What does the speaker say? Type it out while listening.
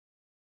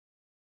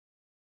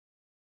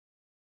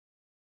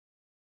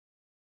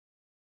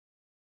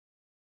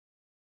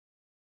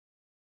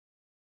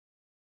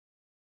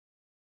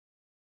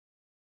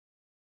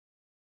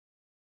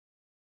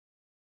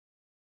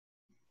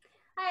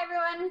Hi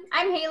everyone,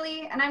 I'm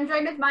Haley and I'm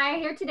joined with Maya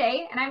here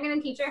today and I'm going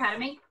to teach her how to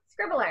make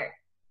scribble art.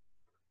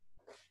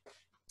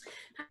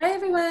 Hi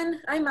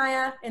everyone, I'm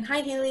Maya and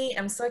hi Haley.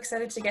 I'm so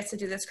excited to get to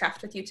do this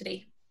craft with you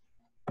today.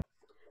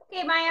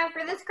 Okay Maya,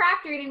 for this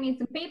craft you're going to need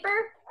some paper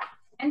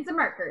and some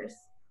markers.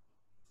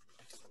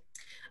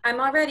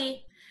 I'm all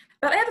ready,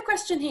 but I have a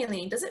question,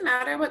 Haley. Does it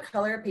matter what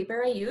color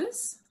paper I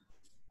use?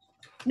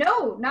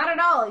 No, not at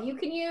all. You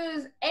can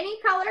use any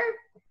color.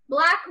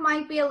 Black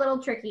might be a little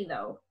tricky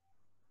though.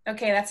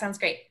 Okay, that sounds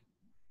great.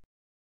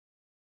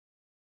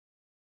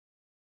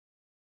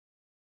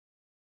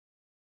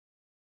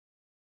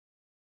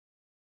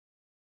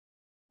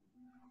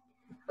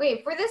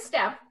 Okay, for this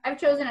step, I've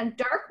chosen a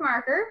dark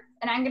marker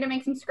and I'm going to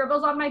make some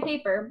scribbles on my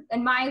paper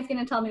and Maya's going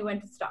to tell me when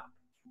to stop.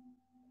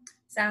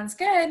 Sounds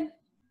good.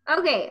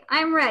 Okay,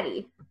 I'm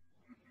ready.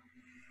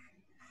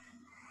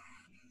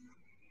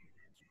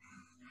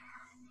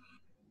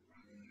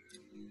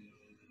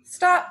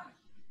 Stop.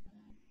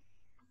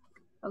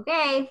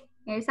 Okay,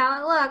 here's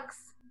how it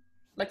looks.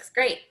 Looks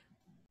great.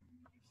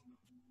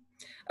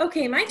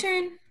 Okay, my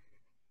turn.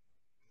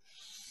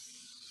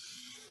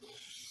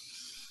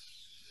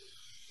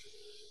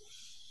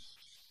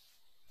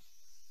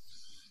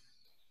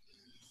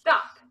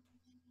 Stop.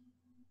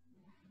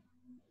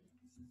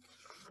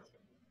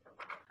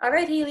 All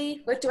right,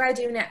 Haley, what do I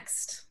do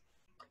next?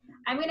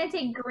 I'm going to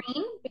take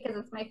green because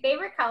it's my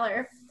favorite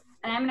color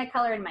and I'm going to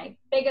color in my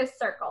biggest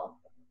circle.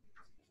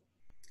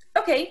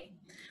 Okay,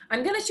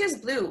 I'm gonna choose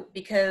blue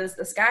because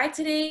the sky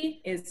today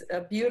is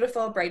a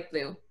beautiful bright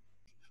blue.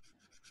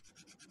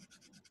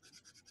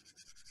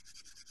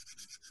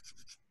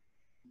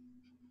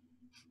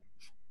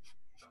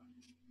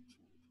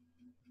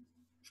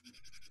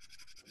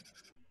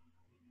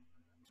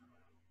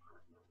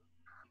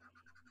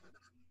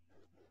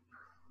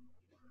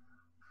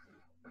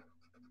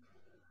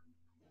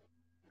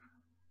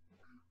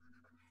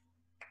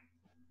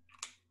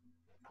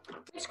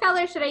 Which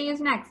color should I use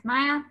next,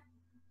 Maya?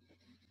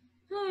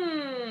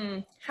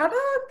 How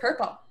about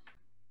purple?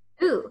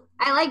 Ooh,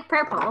 I like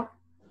purple.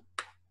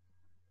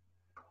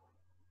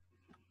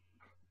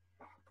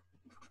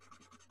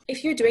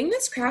 If you're doing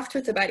this craft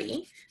with a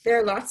buddy, there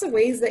are lots of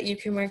ways that you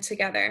can work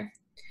together.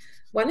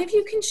 One of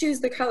you can choose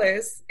the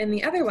colors and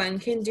the other one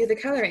can do the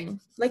coloring,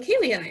 like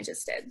Haley and I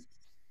just did.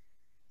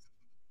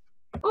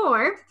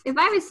 Or, if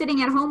I was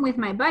sitting at home with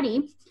my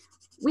buddy,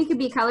 we could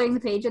be coloring the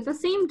page at the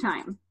same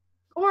time.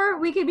 Or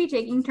we could be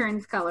taking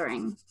turns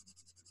coloring.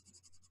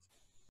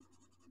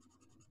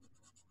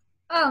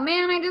 Oh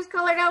man, I just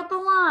colored out the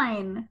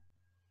line.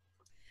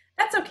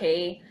 That's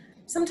okay.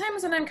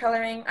 Sometimes when I'm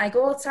coloring, I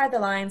go outside the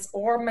lines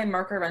or my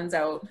marker runs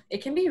out.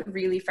 It can be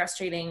really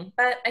frustrating,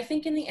 but I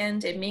think in the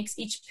end it makes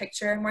each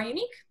picture more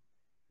unique.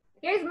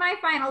 Here's my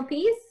final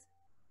piece.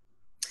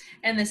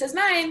 And this is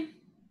mine.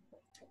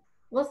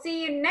 We'll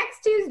see you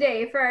next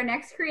Tuesday for our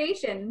next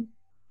creation.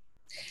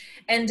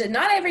 And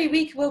not every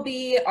week will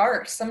be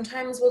art.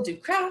 Sometimes we'll do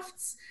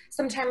crafts,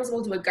 sometimes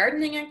we'll do a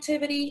gardening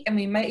activity, and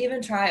we might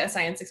even try a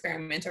science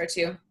experiment or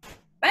two.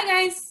 Bye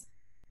guys!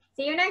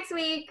 See you next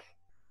week.